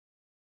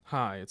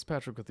Hi, it's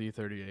Patrick with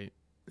E38.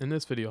 In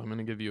this video, I'm going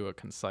to give you a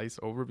concise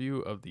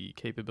overview of the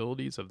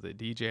capabilities of the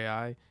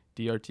DJI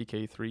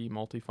D-RTK3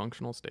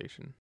 multifunctional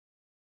station.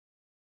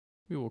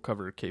 We will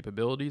cover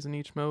capabilities in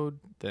each mode,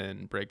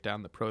 then break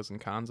down the pros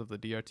and cons of the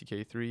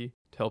D-RTK3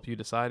 to help you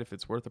decide if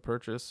it's worth a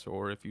purchase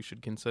or if you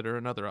should consider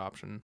another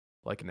option,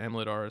 like an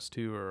MLIT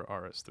RS2 or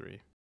RS3.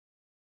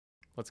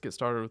 Let's get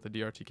started with the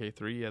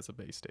D-RTK3 as a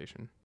base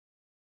station.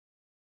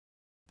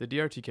 The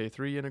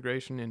D-RTK3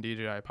 integration in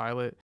DJI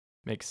Pilot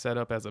makes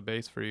setup as a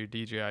base for your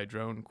DJI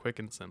drone quick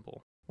and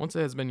simple. Once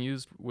it has been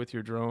used with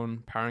your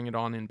drone, powering it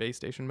on in base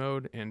station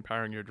mode and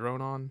powering your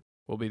drone on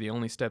will be the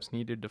only steps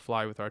needed to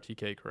fly with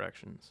RTK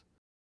corrections.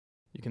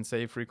 You can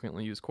save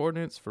frequently used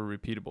coordinates for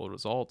repeatable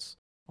results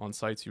on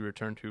sites you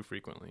return to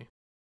frequently.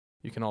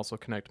 You can also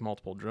connect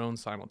multiple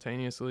drones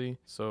simultaneously,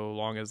 so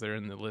long as they're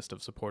in the list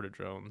of supported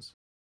drones,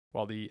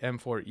 while the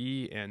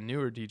M4E and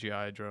newer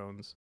DJI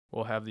drones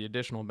will have the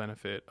additional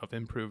benefit of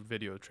improved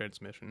video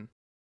transmission.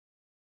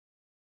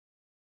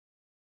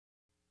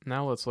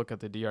 Now let's look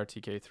at the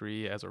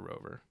D-RTK3 as a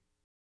rover.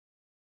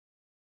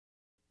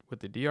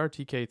 With the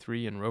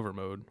D-RTK3 in rover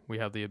mode, we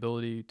have the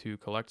ability to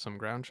collect some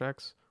ground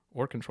checks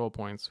or control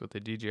points with the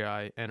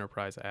DJI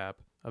Enterprise app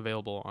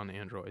available on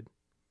Android.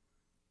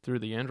 Through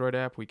the Android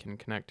app, we can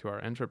connect to our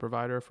Entrip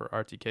provider for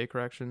RTK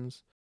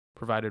corrections,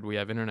 provided we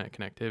have internet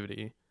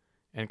connectivity,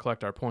 and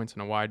collect our points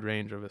in a wide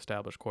range of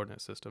established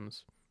coordinate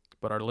systems,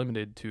 but are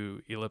limited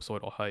to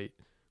ellipsoidal height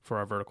for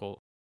our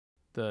vertical.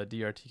 The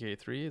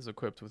D-RTK3 is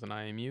equipped with an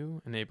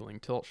IMU, enabling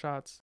tilt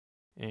shots,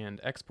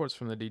 and exports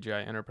from the DJI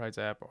Enterprise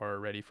app are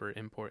ready for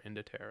import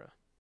into Terra.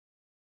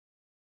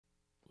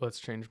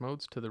 Let's change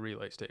modes to the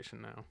relay station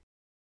now.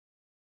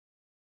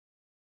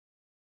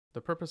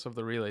 The purpose of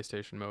the relay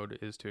station mode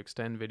is to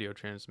extend video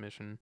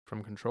transmission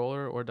from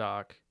controller or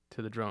dock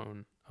to the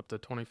drone up to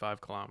 25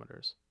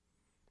 kilometers.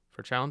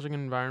 For challenging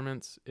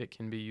environments, it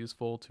can be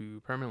useful to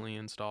permanently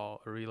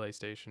install a relay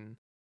station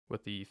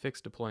with the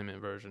fixed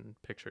deployment version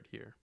pictured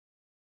here.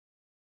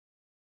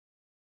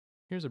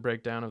 Here's a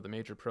breakdown of the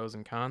major pros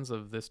and cons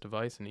of this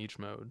device in each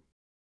mode.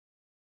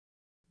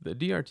 The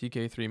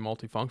D-RTK3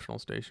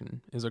 multifunctional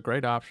station is a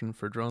great option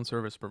for drone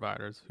service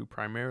providers who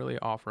primarily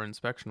offer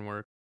inspection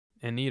work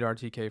and need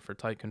RTK for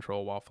tight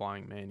control while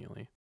flying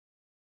manually.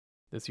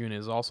 This unit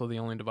is also the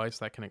only device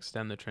that can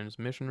extend the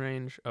transmission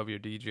range of your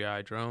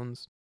DJI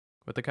drones,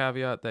 with the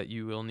caveat that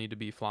you will need to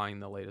be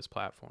flying the latest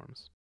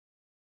platforms.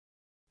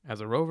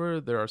 As a rover,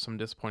 there are some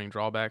disappointing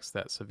drawbacks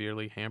that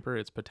severely hamper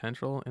its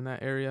potential in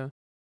that area,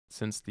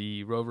 since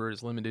the rover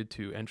is limited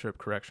to Entrip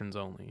corrections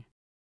only,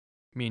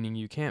 meaning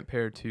you can't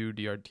pair two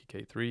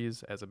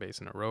D-RTK3s as a base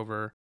in a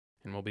rover,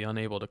 and will be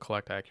unable to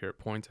collect accurate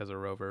points as a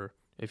rover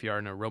if you are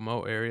in a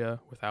remote area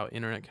without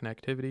internet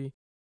connectivity,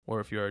 or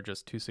if you are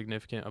just too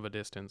significant of a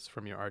distance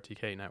from your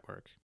RTK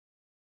network.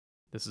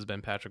 This has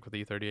been Patrick with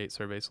E38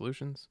 Survey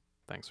Solutions.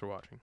 Thanks for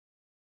watching.